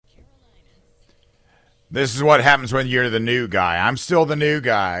This is what happens when you're the new guy. I'm still the new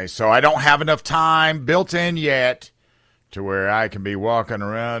guy, so I don't have enough time built in yet to where I can be walking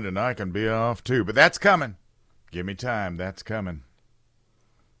around and I can be off too. But that's coming. Give me time. That's coming.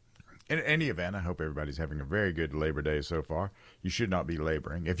 In any event, I hope everybody's having a very good Labor Day so far. You should not be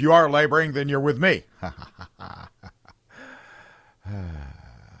laboring. If you are laboring, then you're with me.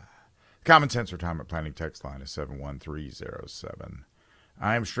 Common Sense Retirement Planning text line is 71307.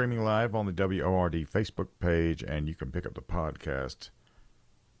 I am streaming live on the WORD Facebook page, and you can pick up the podcast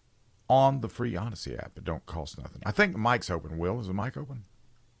on the free Odyssey app. It don't cost nothing. I think the mic's open, Will. Is the mic open?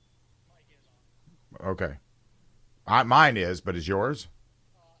 Mic is on. Okay. Mine is, but is yours?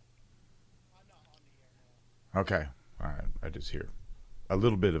 I'm not on the air now. Okay. All right. I just hear a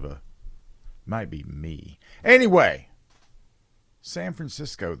little bit of a, might be me. Anyway, San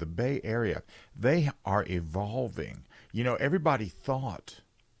Francisco, the Bay Area, they are evolving. You know, everybody thought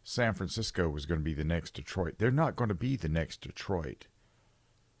San Francisco was going to be the next Detroit. They're not going to be the next Detroit.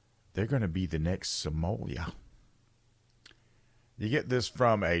 They're going to be the next Somalia. You get this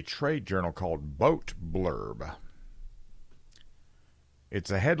from a trade journal called Boat Blurb.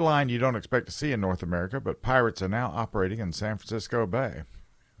 It's a headline you don't expect to see in North America, but pirates are now operating in San Francisco Bay.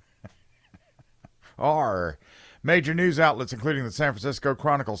 Major news outlets, including the San Francisco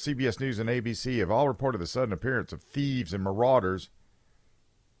Chronicle, CBS News, and ABC, have all reported the sudden appearance of thieves and marauders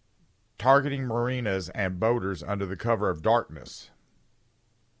targeting marinas and boaters under the cover of darkness.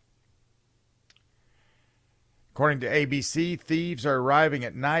 According to ABC, thieves are arriving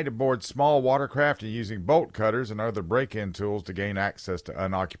at night aboard small watercraft and using bolt cutters and other break-in tools to gain access to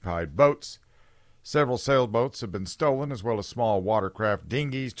unoccupied boats. Several sailboats have been stolen, as well as small watercraft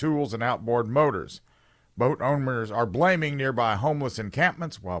dinghies, tools, and outboard motors. Boat owners are blaming nearby homeless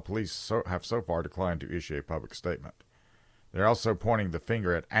encampments, while police have so far declined to issue a public statement. They're also pointing the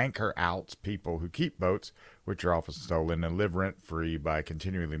finger at anchor outs, people who keep boats, which are often stolen and live rent-free by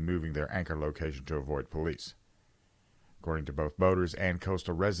continually moving their anchor location to avoid police. According to both boaters and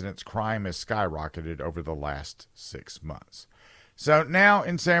coastal residents, crime has skyrocketed over the last 6 months. So now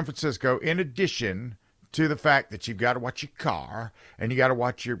in San Francisco, in addition to the fact that you've got to watch your car, and you got to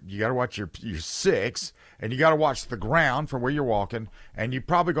watch your six, and you got to watch the ground for where you're walking, and you're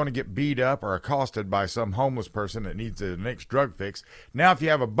probably going to get beat up or accosted by some homeless person that needs the next drug fix. Now, if you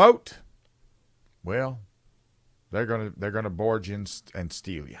have a boat, well, they're gonna board you and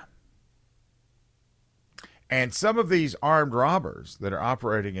steal you. And some of these armed robbers that are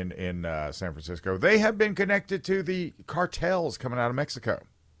operating in San Francisco, they have been connected to the cartels coming out of Mexico.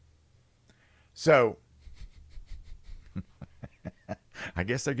 So I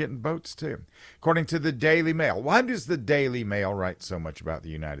guess they're getting boats too. According to the Daily Mail. Why does the Daily Mail write so much about the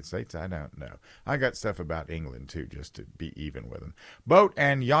United States? I don't know. I got stuff about England too, just to be even with them. Boat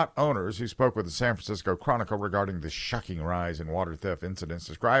and yacht owners who spoke with the San Francisco Chronicle regarding the shocking rise in water theft incidents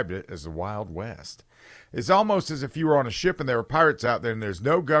described it as the Wild West. It's almost as if you were on a ship and there were pirates out there and there's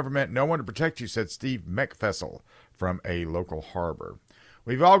no government, no one to protect you, said Steve McFessel from a local harbor.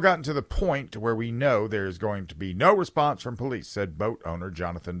 We've all gotten to the point where we know there is going to be no response from police, said boat owner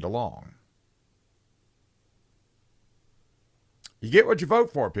Jonathan DeLong. You get what you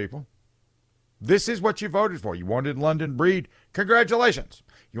vote for, people. This is what you voted for. You wanted London Breed? Congratulations.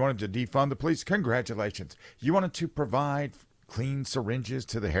 You wanted to defund the police? Congratulations. You wanted to provide clean syringes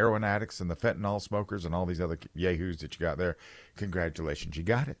to the heroin addicts and the fentanyl smokers and all these other yahoos that you got there? Congratulations. You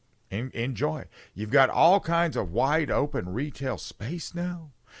got it. Enjoy. You've got all kinds of wide open retail space now.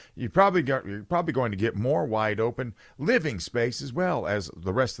 You're probably going to get more wide open living space as well as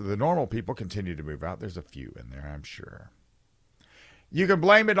the rest of the normal people continue to move out. There's a few in there, I'm sure. You can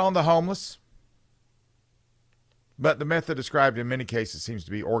blame it on the homeless, but the method described in many cases seems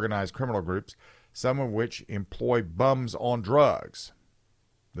to be organized criminal groups, some of which employ bums on drugs.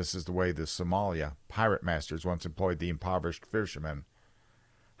 This is the way the Somalia pirate masters once employed the impoverished fishermen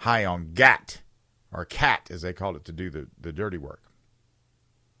high on gat, or cat as they called it, to do the dirty work.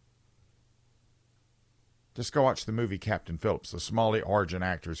 Just go watch the movie Captain Phillips, the Somali origin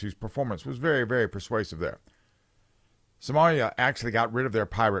actors whose performance was very, very persuasive there. Somalia actually got rid of their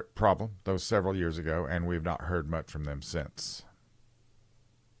pirate problem, those several years ago, and we've not heard much from them since.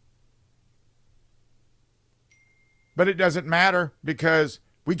 But it doesn't matter because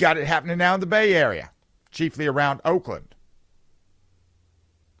we got it happening now in the Bay Area, chiefly around Oakland,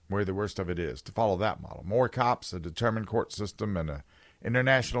 where the worst of it is, to follow that model. More cops, a determined court system, and a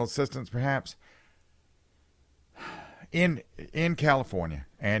international assistance, perhaps. In California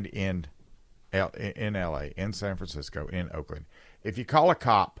and in L.A., in San Francisco, in Oakland, if you call a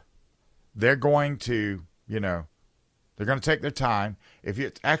cop, they're going to, They're going to take their time. If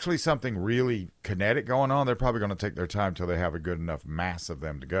it's actually something really kinetic going on, they're probably going to take their time until they have a good enough mass of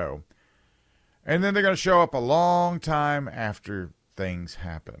them to go. And then they're going to show up a long time after things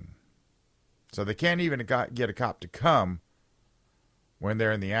happen. So they can't even get a cop to come when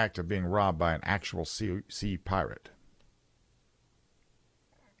they're in the act of being robbed by an actual sea pirate.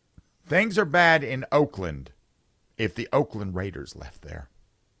 Things are bad in Oakland if the Oakland Raiders left there.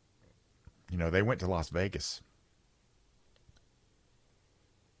 You know, they went to Las Vegas.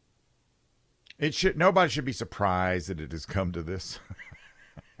 Nobody should be surprised that it has come to this.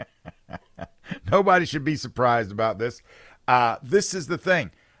 Nobody should be surprised about this. This is the thing.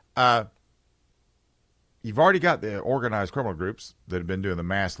 You've already got the organized criminal groups that have been doing the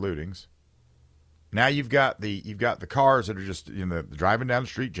mass lootings. Now you've got the cars that are just driving down the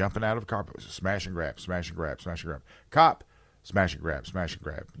street, jumping out of a car, smash and grab, smash and grab, smash and grab. Cop, smash and grab, smash and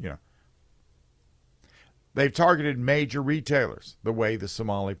grab. They've targeted major retailers the way the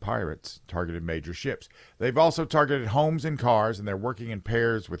Somali pirates targeted major ships. They've also targeted homes and cars, and they're working in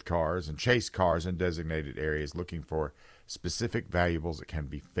pairs with cars and chase cars in designated areas looking for specific valuables that can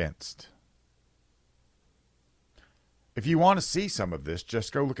be fenced. If you want to see some of this,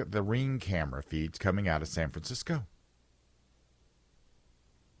 just go look at the Ring camera feeds coming out of San Francisco.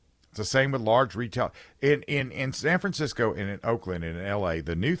 It's the same with large retail. In San Francisco and in Oakland and in L.A.,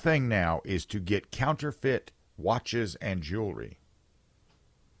 the new thing now is to get counterfeit watches and jewelry.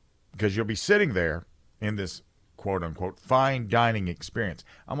 Because you'll be sitting there in this quote-unquote fine dining experience.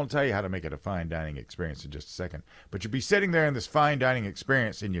 I'm going to tell you how to make it a fine dining experience in just a second. But you'll be sitting there in this fine dining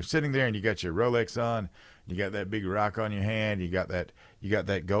experience, and you're sitting there and you got your Rolex on, you got that big rock on your hand, you got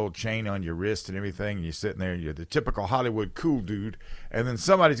that gold chain on your wrist and everything, and you're sitting there and you're the typical Hollywood cool dude, and then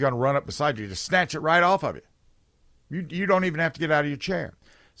somebody's going to run up beside you to snatch it right off of you. You don't even have to get out of your chair.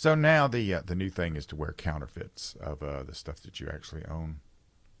 So now the new thing is to wear counterfeits of the stuff that you actually own.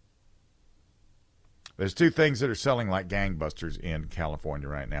 There's two things that are selling like gangbusters in California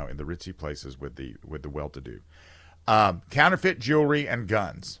right now in the ritzy places with the well-to-do. Counterfeit jewelry and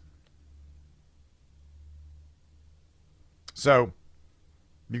guns. So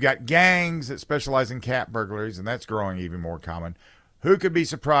you've got gangs that specialize in cat burglaries, and that's growing even more common. Who could be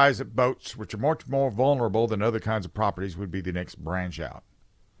surprised that boats, which are much more vulnerable than other kinds of properties, would be the next branch out?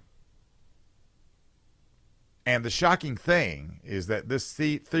 And the shocking thing is that this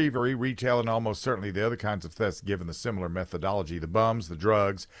thievery, retail, and almost certainly the other kinds of thefts given the similar methodology, the bums, the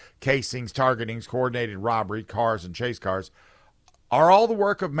drugs, casings, targetings, coordinated robbery, cars, and chase cars, are all the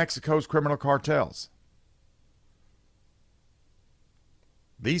work of Mexico's criminal cartels.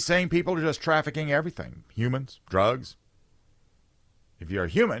 These same people are just trafficking everything. Humans, drugs. If you're a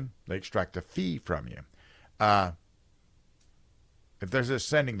human, they extract a fee from you. If they're just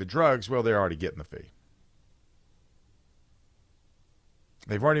sending the drugs, well, they're already getting the fee.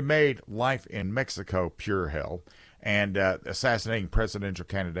 They've already made life in Mexico pure hell and assassinating presidential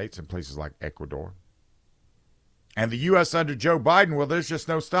candidates in places like Ecuador. And the U.S. under Joe Biden, well, there's just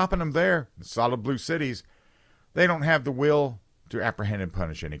no stopping them there. The solid blue cities, they don't have the will to apprehend and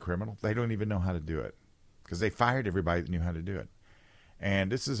punish any criminal. They don't even know how to do it because they fired everybody that knew how to do it.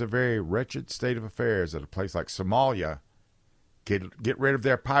 And this is a very wretched state of affairs at a place like Somalia. Get rid of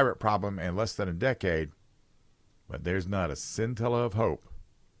their pirate problem in less than a decade, but there's not a scintilla of hope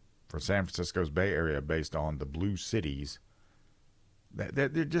for San Francisco's Bay Area based on the blue cities. They're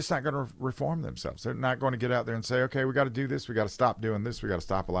just not going to reform themselves. They're not going to get out there and say, okay, we got to do this. We got to stop doing this. We got to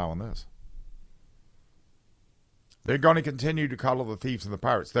stop allowing this. They're going to continue to coddle the thieves and the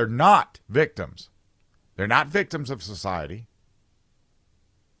pirates. They're not victims. They're not victims of society.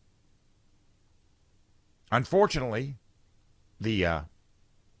 Unfortunately, the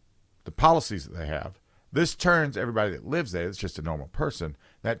policies that they have, this turns everybody that lives there, that's just a normal person,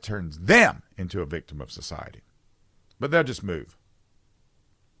 that turns them into a victim of society. But they'll just move.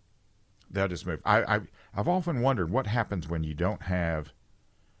 They'll just move. I've often wondered what happens when you don't have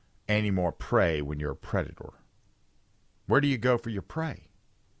any more prey when you're a predator. Where do you go for your prey?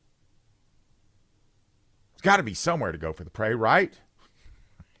 There's got to be somewhere to go for the prey, right?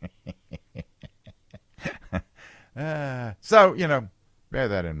 So, bear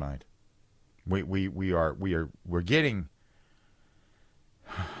that in mind. We're getting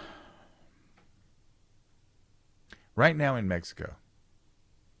right now in Mexico.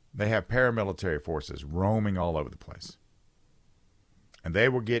 They have paramilitary forces roaming all over the place. And they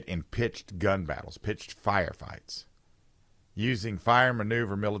will get in pitched gun battles, pitched firefights, using fire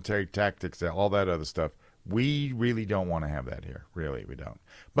maneuver, military tactics, all that other stuff. We really don't want to have that here. Really, we don't.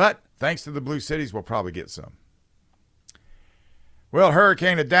 But thanks to the blue cities, we'll probably get some. Well,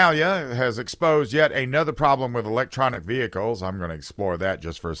 Hurricane Idalia has exposed yet another problem with electronic vehicles. I'm going to explore that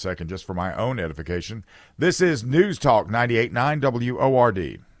just for a second, just for my own edification. This is News Talk 98.9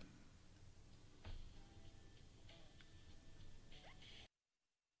 WORD.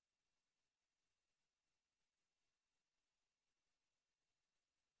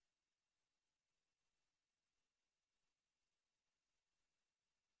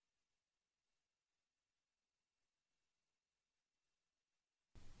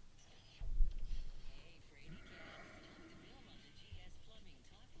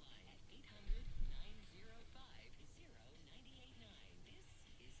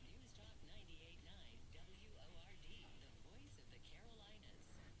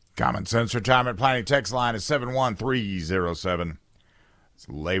 Common Sense Retirement Planning text line is 71307. It's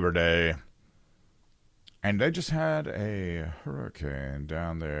Labor Day. And they just had a hurricane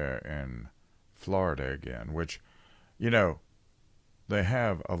down there in Florida again, which, you know, they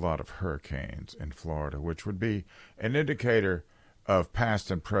have a lot of hurricanes in Florida, which would be an indicator of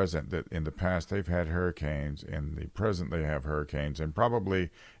past and present, that in the past they've had hurricanes, in the present they have hurricanes, and probably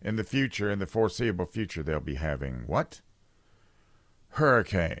in the future, in the foreseeable future, they'll be having what?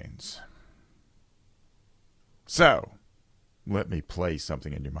 Hurricanes. So, let me play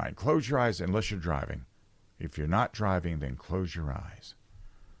something in your mind. Close your eyes unless you're driving. If you're not driving, then close your eyes.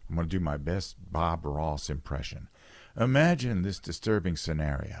 I'm going to do my best Bob Ross impression. Imagine this disturbing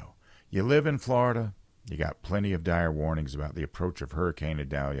scenario. You live in Florida. You got plenty of dire warnings about the approach of Hurricane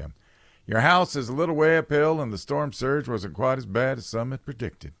Idalia. Your house is a little way uphill, and the storm surge wasn't quite as bad as some had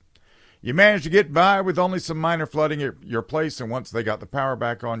predicted. You managed to get by with only some minor flooding at your place, and once they got the power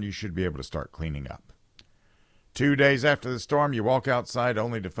back on, you should be able to start cleaning up. 2 days after the storm, you walk outside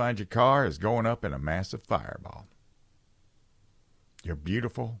only to find your car is going up in a massive fireball. Your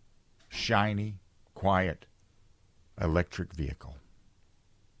beautiful, shiny, quiet, electric vehicle.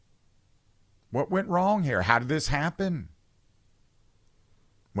 What went wrong here? How did this happen?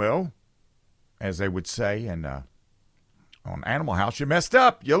 Well, as they would say on Animal House, you messed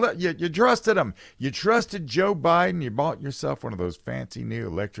up. You trusted them. You trusted Joe Biden. You bought yourself one of those fancy new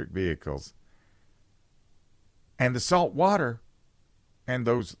electric vehicles. And the salt water and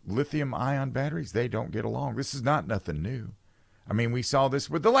those lithium-ion batteries, they don't get along. This is not nothing new. I mean, we saw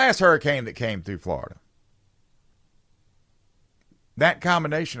this with the last hurricane that came through Florida. That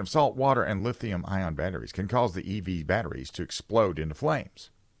combination of salt water and lithium-ion batteries can cause the EV batteries to explode into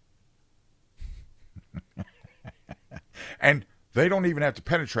flames. And they don't even have to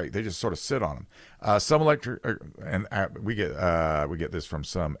penetrate; they just sort of sit on them. Some electric, we get this from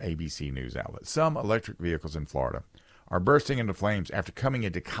some ABC news outlets. Some electric vehicles in Florida are bursting into flames after coming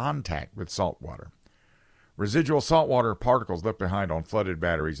into contact with salt water. Residual saltwater particles left behind on flooded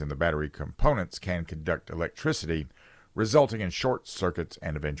batteries and the battery components can conduct electricity, resulting in short circuits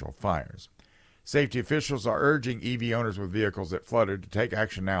and eventual fires. Safety officials are urging EV owners with vehicles that flooded to take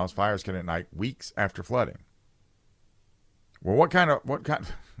action now, as fires can ignite weeks after flooding. Well, what kind of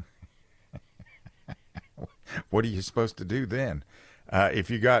what are you supposed to do then? If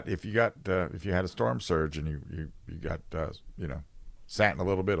you had a storm surge and you got sat in a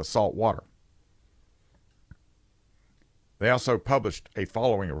little bit of salt water. They also published a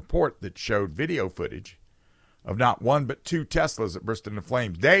following report that showed video footage of not one but two Teslas that burst into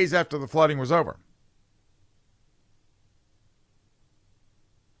flames days after the flooding was over.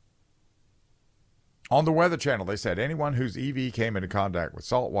 On the Weather Channel, they said anyone whose EV came into contact with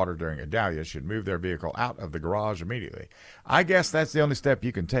salt water during Idalia should move their vehicle out of the garage immediately. I guess that's the only step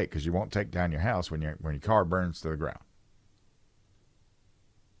you can take, because you won't take down your house when your car burns to the ground.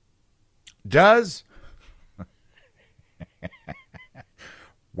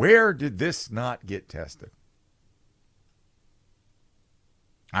 Where did this not get tested?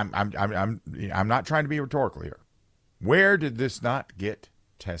 I'm not trying to be rhetorical here. Where did this not get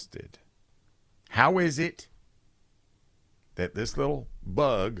tested? How is it that this little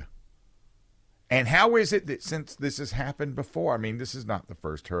bug, and how is it that since this has happened before, I mean, this is not the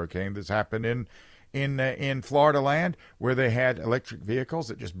first hurricane that's happened in Florida land, where they had electric vehicles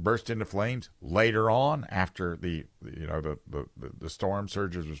that just burst into flames later on after the storm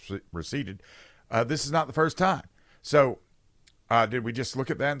surges receded. This is not the first time. So did we just look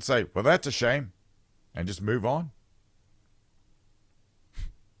at that and say, well, that's a shame, and just move on?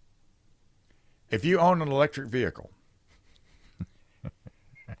 If you own an electric vehicle,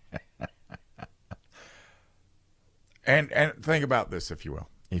 and think about this, if you will.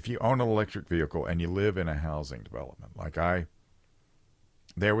 If you own an electric vehicle and you live in a housing development, like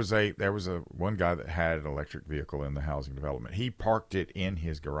there was one guy that had an electric vehicle in the housing development. He parked it in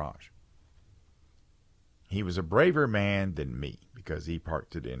his garage. He was a braver man than me because he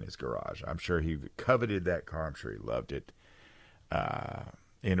parked it in his garage. I'm sure he coveted that car. I'm sure he loved it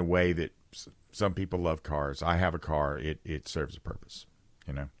in a way that some people love cars. I have a car. It serves a purpose,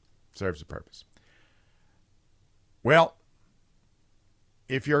 serves a purpose. Well,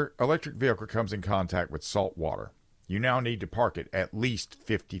 if your electric vehicle comes in contact with salt water, you now need to park it at least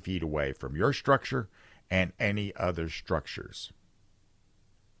 50 feet away from your structure and any other structures.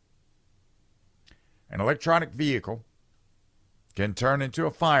 An electronic vehicle can turn into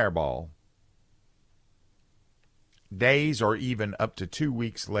a fireball days or even up to 2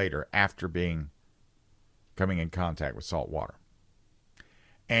 weeks later after coming in contact with salt water.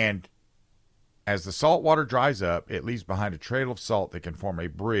 And as the salt water dries up, it leaves behind a trail of salt that can form a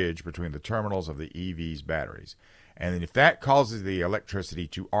bridge between the terminals of the EV's batteries. And then if that causes the electricity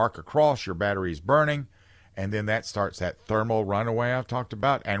to arc across, your battery is burning, and then that starts that thermal runaway I've talked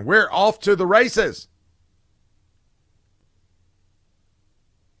about, and we're off to the races.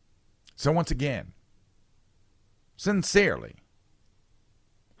 So once again, sincerely,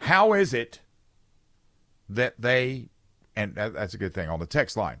 how is it that they, and that's a good thing on the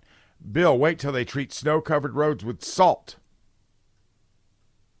text line, Bill, wait till they treat snow-covered roads with salt.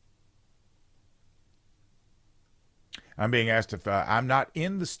 I'm being asked if I'm not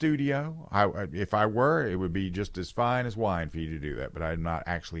in the studio. If I were, it would be just as fine as wine for you to do that, but I'm not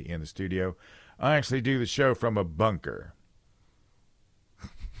actually in the studio. I actually do the show from a bunker.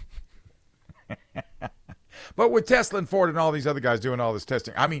 But with Tesla and Ford and all these other guys doing all this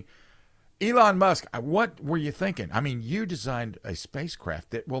testing, I mean, Elon Musk, what were you thinking? I mean, you designed a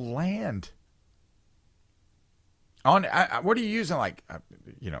spacecraft that will land on. What are you using?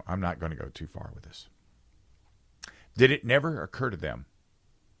 I'm not going to go too far with this. Did it never occur to them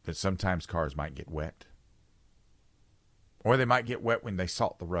that sometimes cars might get wet, or they might get wet when they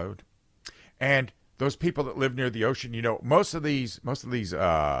salt the road? And those people that live near the ocean, most of these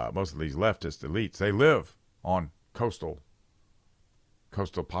leftist elites, they live on coastal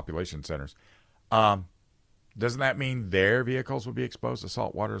population centers. Doesn't that mean their vehicles will be exposed to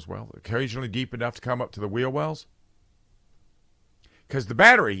salt water as well, occasionally deep enough to come up to the wheel wells? Because the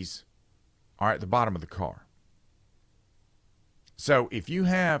batteries are at the bottom of the car. So if you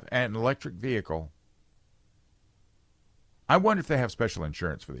have an electric vehicle, I wonder if they have special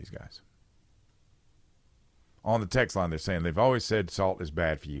insurance for these guys. On the text line, they're saying they've always said salt is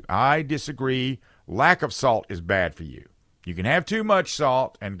bad for you. I disagree. Lack of salt is bad for you. You can have too much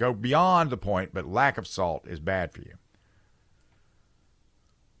salt and go beyond the point, but lack of salt is bad for you.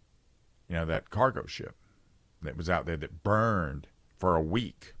 That cargo ship that was out there that burned for a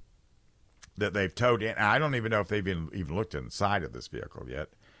week that they've towed in. I don't even know if they've even looked inside of this vehicle yet,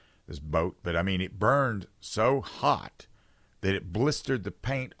 this boat. But, I mean, it burned so hot that it blistered the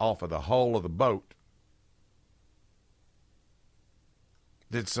paint off of the hull of the boat.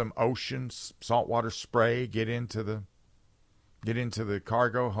 Did some ocean saltwater spray get into the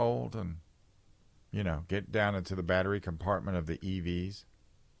cargo hold and, get down into the battery compartment of the EVs?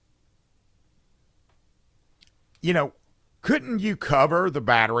 Couldn't you cover the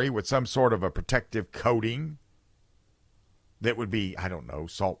battery with some sort of a protective coating that would be, I don't know,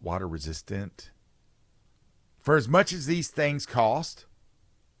 saltwater resistant? For as much as these things cost,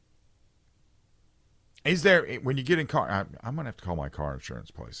 is there, when you get in car, I'm going to have to call my car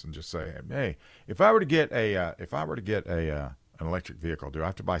insurance place and just say, hey, if I were to get an electric vehicle, do I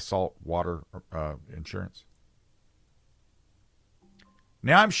have to buy salt water insurance?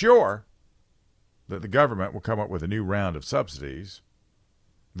 Now, I'm sure that the government will come up with a new round of subsidies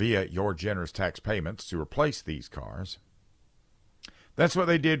via your generous tax payments to replace these cars. That's what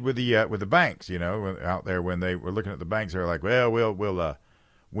they did with the banks, out there when they were looking at the banks. They were like, well, we'll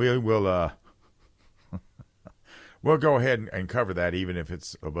go ahead and cover that even if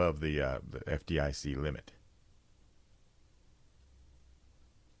it's above the FDIC limit.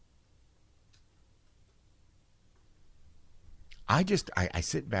 I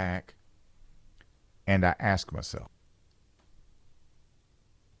sit back and I ask myself.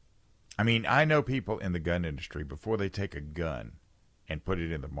 I mean, I know people in the gun industry, before they take a gun and put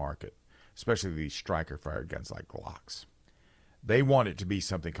it in the market, especially these striker-fired guns like Glocks, they want it to be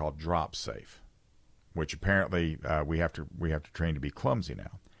something called drop safe, which apparently we have to train to be clumsy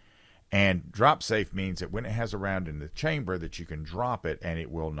now. And drop safe means that when it has a round in the chamber, that you can drop it and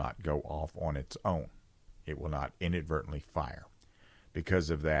it will not go off on its own. It will not inadvertently fire because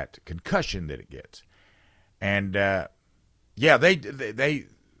of that concussion that it gets. And they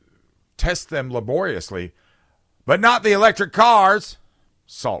test them laboriously, but not the electric cars.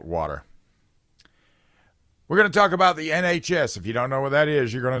 Salt water. We're going to talk about the NHS. If you don't know what that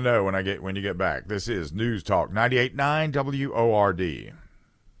is, you're going to know when you get back. This is News Talk 98.9 WORD.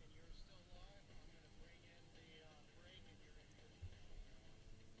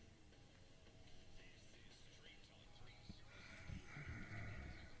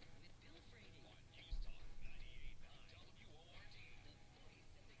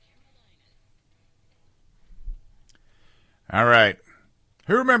 All right.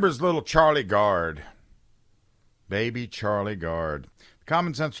 Who remembers little Charlie Gard? Baby Charlie Gard. The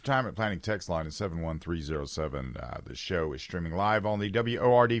Common Sense Retirement Planning text line is 71307. The show is streaming live on the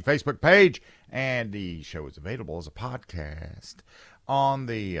WORD Facebook page, and the show is available as a podcast on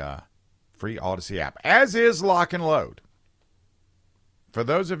the free Odyssey app, as is Lock and Load. For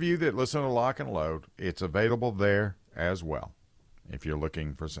those of you that listen to Lock and Load, it's available there as well. If you're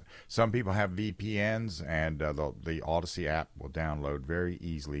looking for some people have VPNs, and the Odyssey app will download very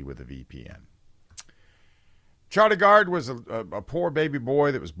easily with a VPN. Charlie Gard was a poor baby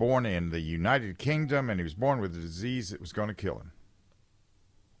boy that was born in the United Kingdom, and he was born with a disease that was going to kill him.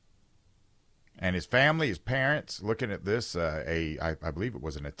 And his family, his parents, looking at this, I believe it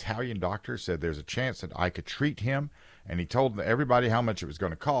was an Italian doctor, said there's a chance that I could treat him. And he told everybody how much it was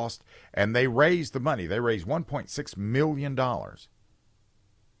going to cost, and they raised the money. They raised $1.6 million.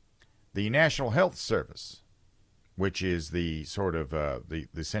 The National Health Service, which is the sort of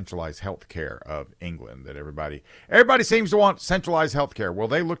the centralized health care of England that everybody seems to want centralized health care. Well,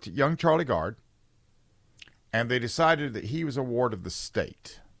 they looked at young Charlie Gard, and they decided that he was a ward of the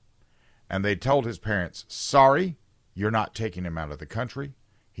state. And they told his parents, sorry, you're not taking him out of the country.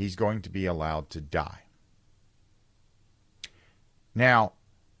 He's going to be allowed to die. Now,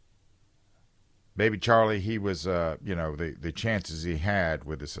 baby Charlie, he was, the chances he had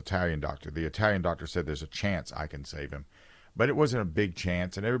with this Italian doctor. The Italian doctor said there's a chance I can save him. But it wasn't a big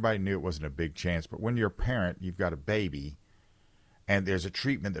chance, and everybody knew it wasn't a big chance. But when you're a parent, you've got a baby, and there's a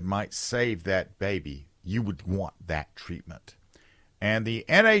treatment that might save that baby, you would want that treatment. And the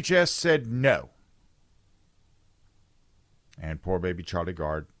NHS said no. And poor baby Charlie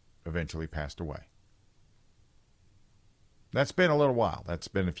Gard eventually passed away. That's been a little while. That's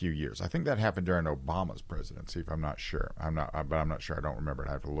been a few years. I think that happened during Obama's presidency, if I'm not sure. I'm not sure. I don't remember.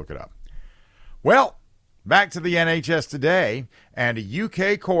 I have to look it up. Well, back to the NHS today, and a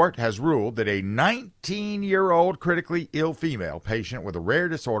UK court has ruled that a 19-year-old critically ill female patient with a rare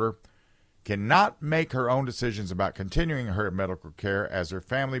disorder cannot make her own decisions about continuing her medical care as her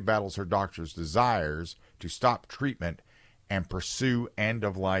family battles her doctor's desires to stop treatment and pursue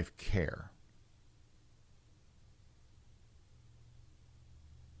end-of-life care.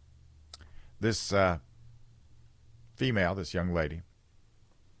 This female, this young lady,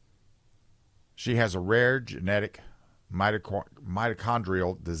 she has a rare genetic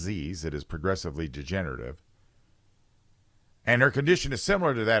mitochondrial disease that is progressively degenerative. And her condition is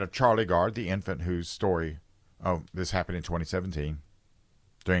similar to that of Charlie Gard, the infant whose story, this happened in 2017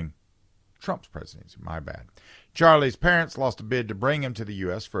 during Trump's presidency. My bad. Charlie's parents lost a bid to bring him to the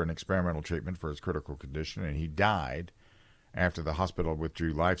U.S. for an experimental treatment for his critical condition, and he died after the hospital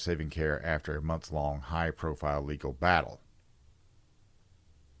withdrew life-saving care after a months-long high-profile legal battle.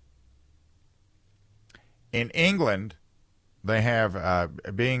 In England, they have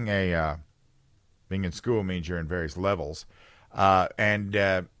being in school means you're in various levels, and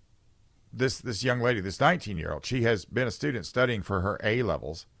this young lady, this 19-year-old, she has been a student studying for her A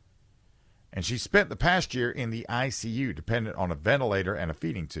levels, and she spent the past year in the ICU, dependent on a ventilator and a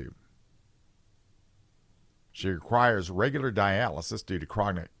feeding tube. She requires regular dialysis due to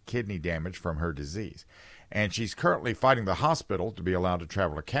chronic kidney damage from her disease. And she's currently fighting the hospital to be allowed to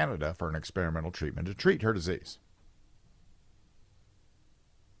travel to Canada for an experimental treatment to treat her disease.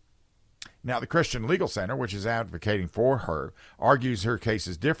 Now, the Christian Legal Center, which is advocating for her, argues her case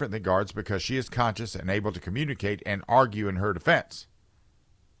is different than Gard's because she is conscious and able to communicate and argue in her defense.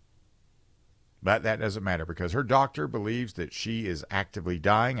 But that doesn't matter because her doctor believes that she is actively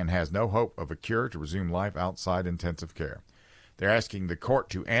dying and has no hope of a cure to resume life outside intensive care. They're asking the court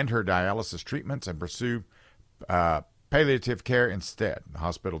to end her dialysis treatments and pursue palliative care instead. The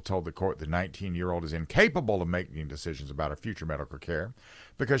hospital told the court the 19-year-old is incapable of making decisions about her future medical care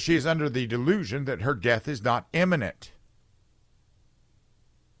because she is under the delusion that her death is not imminent.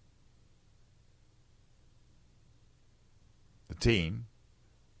 The teen,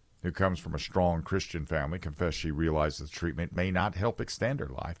 who comes from a strong Christian family, confessed she realizes the treatment may not help extend her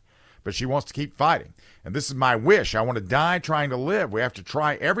life, but she wants to keep fighting. And this is my wish. I want to die trying to live. We have to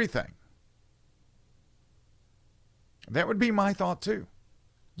try everything. That would be my thought too.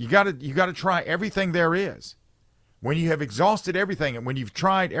 You got to try everything there is. When you have exhausted everything and when you've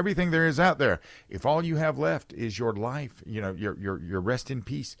tried everything there is out there, if all you have left is your life, your rest in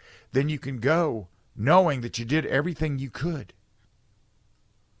peace, then you can go knowing that you did everything you could.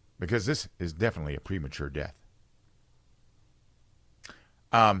 Because this is definitely a premature death.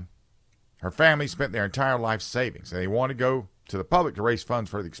 Her family spent their entire life savings, and they want to go to the public to raise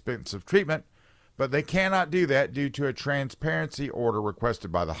funds for the expensive treatment, but they cannot do that due to a transparency order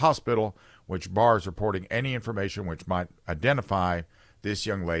requested by the hospital, which bars reporting any information which might identify this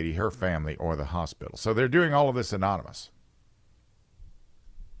young lady, her family, or the hospital. So they're doing all of this anonymous.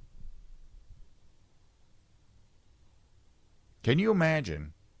 Can you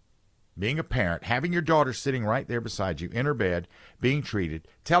imagine being a parent, having your daughter sitting right there beside you in her bed, being treated,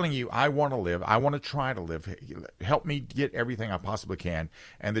 telling you, I want to live, I want to try to live, help me get everything I possibly can,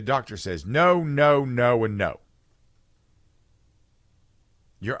 and the doctor says, no, no, no, and no.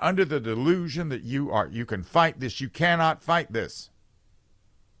 You're under the delusion that you can fight this. You cannot fight this.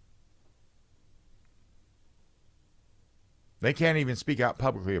 They can't even speak out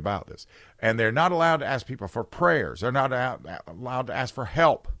publicly about this. And they're not allowed to ask people for prayers. They're not allowed to ask for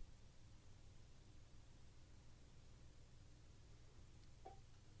help.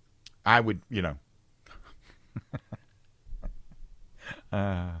 I would, Now,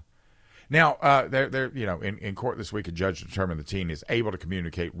 they're in court this week, a judge determined the teen is able to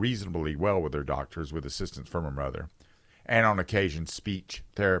communicate reasonably well with their doctors with assistance from her mother, and on occasion speech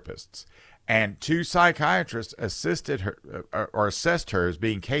therapists. And 2 psychiatrists assisted her or assessed her as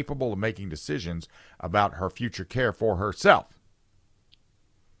being capable of making decisions about her future care for herself.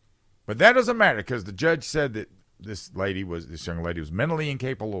 But that doesn't matter because the judge said that this young lady was mentally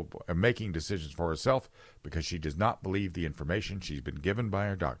incapable of making decisions for herself because she does not believe the information she's been given by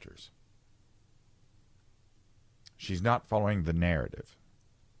her doctors. She's not following the narrative.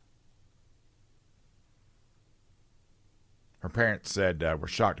 Her parents said, we're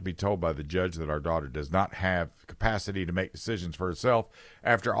shocked to be told by the judge that our daughter does not have capacity to make decisions for herself.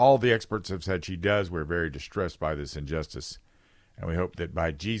 After all the experts have said she does, we're very distressed by this injustice, and we hope that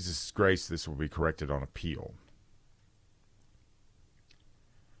by Jesus' grace this will be corrected on appeal.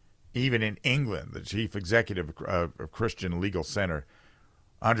 Even in England, the chief executive of Christian Legal Center,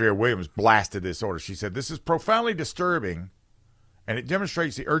 Andrea Williams, blasted this order. She said, this is profoundly disturbing, and it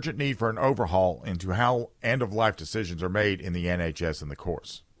demonstrates the urgent need for an overhaul into how end-of-life decisions are made in the NHS and the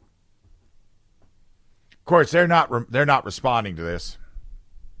courts. Of course, they're not responding to this.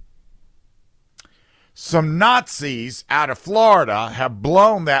 Some Nazis out of Florida have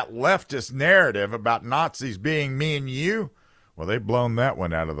blown that leftist narrative about Nazis being me and you. Well, they've blown that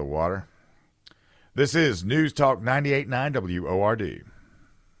one out of the water. This is News Talk 98.9 WORD.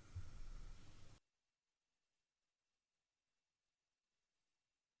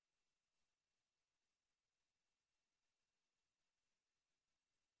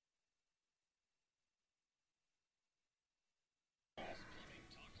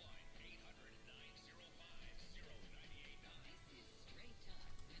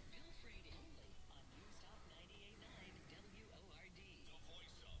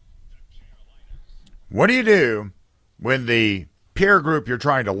 What do you do when the peer group you're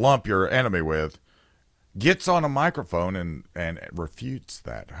trying to lump your enemy with gets on a microphone and refutes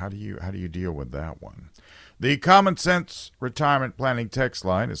that? How do you deal with that one? The Common Sense Retirement Planning text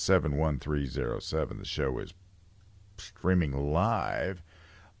line is 71307. The show is streaming live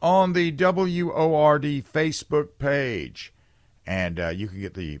on the WORD Facebook page. And you can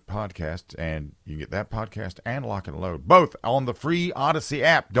get the podcast, and you can get that podcast and Lock and Load, both on the free Odyssey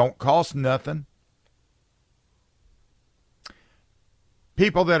app. Don't cost nothing.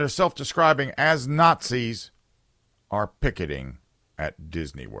 People that are self-describing as Nazis are picketing at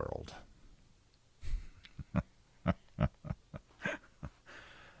Disney World.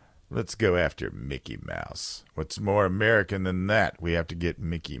 Let's go after Mickey Mouse. What's more American than that? We have to get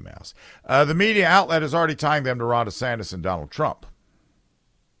Mickey Mouse. The media outlet is already tying them to Ron DeSantis and Donald Trump.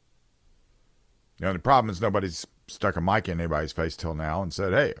 The only problem is nobody's stuck a mic in anybody's face till now and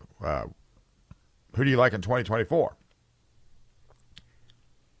said, hey, who do you like in 2024?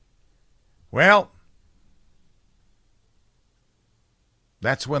 Well,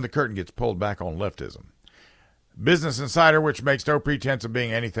 that's when the curtain gets pulled back on leftism. Business Insider, which makes no pretense of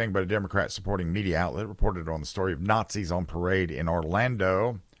being anything but a Democrat-supporting media outlet, reported on the story of Nazis on parade in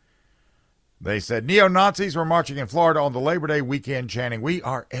Orlando. They said neo-Nazis were marching in Florida on the Labor Day weekend chanting, "We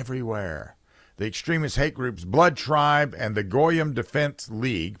are everywhere." The extremist hate groups Blood Tribe and the Goyim Defense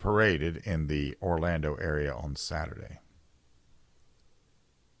League paraded in the Orlando area on Saturday.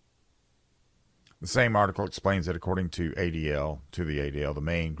 The same article explains that according to the ADL, the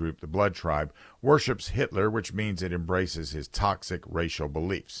main group, the Blood Tribe, worships Hitler, which means it embraces his toxic racial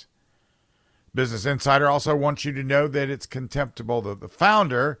beliefs. Business Insider also wants you to know that it's contemptible that the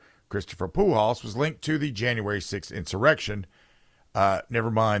founder, Christopher Pujols, was linked to the January 6th insurrection.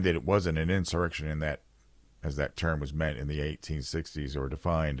 Never mind that it wasn't an insurrection in that, as that term was meant in the 1860s or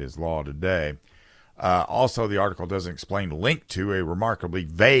defined as law today. Also, the article doesn't explain link to, a remarkably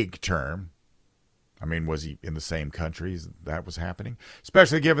vague term. I mean, was he in the same country as that was happening?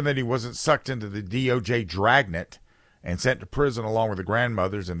 Especially given that he wasn't sucked into the DOJ dragnet and sent to prison along with the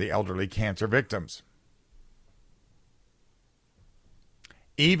grandmothers and the elderly cancer victims.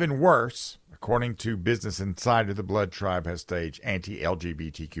 Even worse, according to Business Insider, the Blood Tribe has staged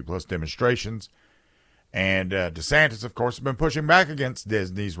anti-LGBTQ plus demonstrations. And DeSantis, of course, has been pushing back against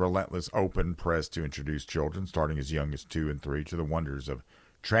Disney's relentless open press to introduce children, starting as young as 2 and 3, to the wonders of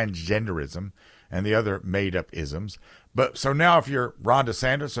transgenderism and the other made-up isms. But so now if you're Ron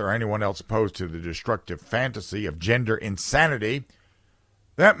DeSantis or anyone else opposed to the destructive fantasy of gender insanity,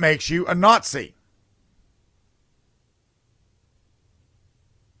 that makes you a Nazi.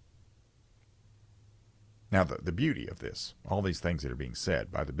 Now, the beauty of this, all these things that are being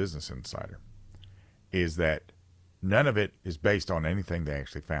said by the Business Insider, is that none of it is based on anything they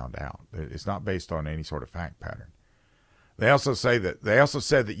actually found out. It's not based on any sort of fact pattern. They also said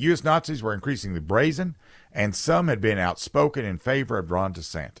that U.S. Nazis were increasingly brazen, and some had been outspoken in favor of Ron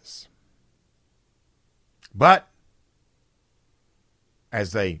DeSantis. But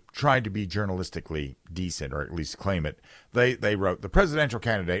as they tried to be journalistically decent, or at least claim it, they wrote, the presidential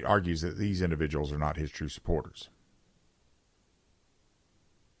candidate argues that these individuals are not his true supporters.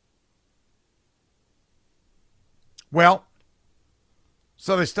 Well,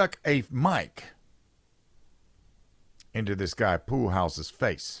 so they stuck a mic into this guy Pujols'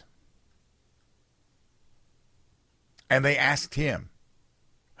 face. And they asked him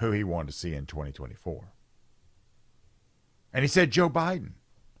who he wanted to see in 2024. And he said Joe Biden.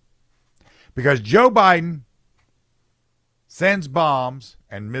 Because Joe Biden sends bombs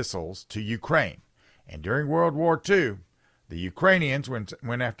and missiles to Ukraine. And during World War II, the Ukrainians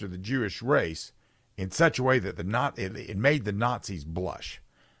went after the Jewish race in such a way that it made the Nazis blush.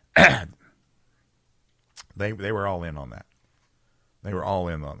 They were all in on that. They were all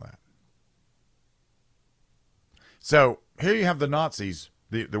in on that. So here you have the Nazis,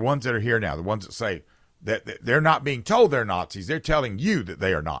 the ones that are here now, the ones that say that they're not being told they're Nazis. They're telling you that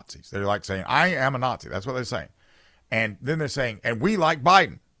they are Nazis. They're like saying, I am a Nazi. That's what they're saying. And then they're saying, and we like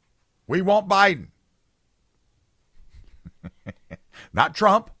Biden. We want Biden. Not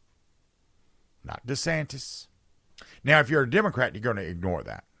Trump. Not DeSantis. Now, if you're a Democrat, you're going to ignore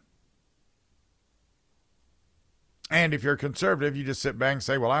that. And if you're a conservative, you just sit back and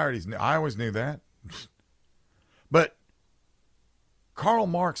say, well, I always knew that. But Karl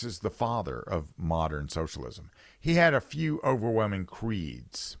Marx is the father of modern socialism. He had a few overwhelming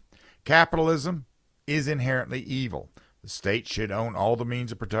creeds. Capitalism is inherently evil. The state should own all the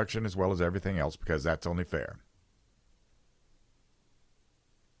means of production as well as everything else because that's only fair.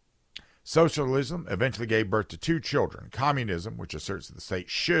 Socialism eventually gave birth to 2 children. Communism, which asserts that the state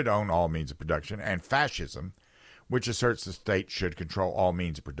should own all means of production, and fascism, which asserts the state should control all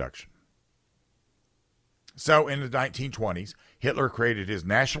means of production. So in the 1920s, Hitler created his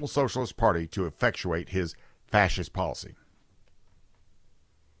National Socialist Party to effectuate his fascist policy.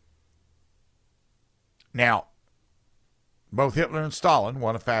 Now, both Hitler and Stalin,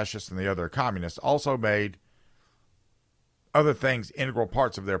 one a fascist and the other a communist, also made other things integral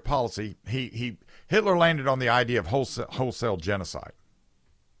parts of their policy. Hitler landed on the idea of wholesale genocide.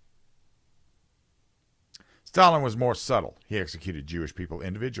 Stalin was more subtle. He executed Jewish people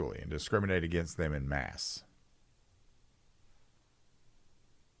individually and discriminated against them in mass.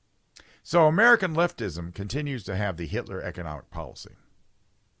 So American leftism continues to have the Hitler economic policy.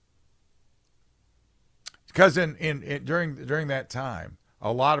 Because during that time,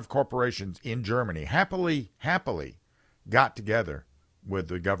 a lot of corporations in Germany happily got together with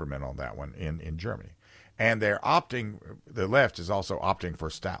the government on that one in Germany. And the left is also opting for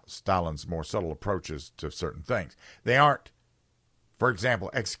Stalin's more subtle approaches to certain things. They aren't, for example,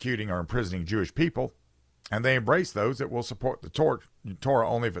 executing or imprisoning Jewish people, and they embrace those that will support the Torah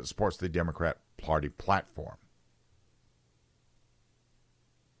only if it supports the Democrat Party platform.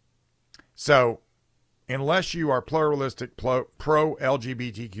 So, unless you are pluralistic,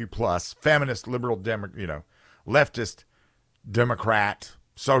 pro-LGBTQ+, feminist, liberal, leftist, Democrat,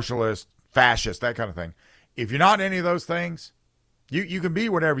 socialist, fascist, that kind of thing, if you're not any of those things, you can be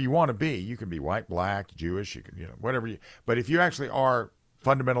whatever you want to be. You can be white, black, Jewish, you can, whatever you. But if you actually are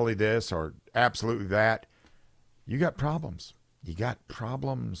fundamentally this or absolutely that, you got problems. You got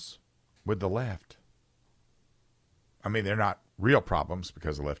problems with the left. I mean, they're not real problems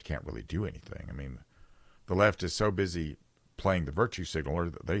because the left can't really do anything. I mean, the left is so busy playing the virtue signaler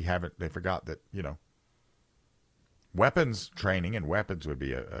that they forgot that, weapons training and weapons would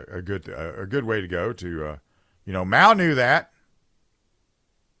be a good way to go to, Mao knew that.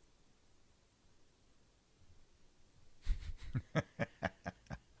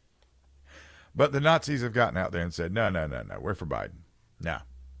 But the Nazis have gotten out there and said, no, we're for Biden. No,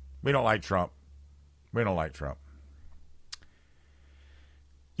 we don't like Trump. We don't like Trump.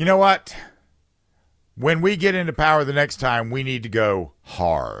 You know what? When we get into power the next time, we need to go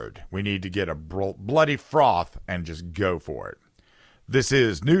hard. We need to get a bloody froth and just go for it. This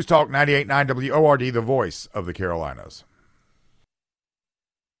is News Talk 98.9 WORD, the voice of the Carolinas.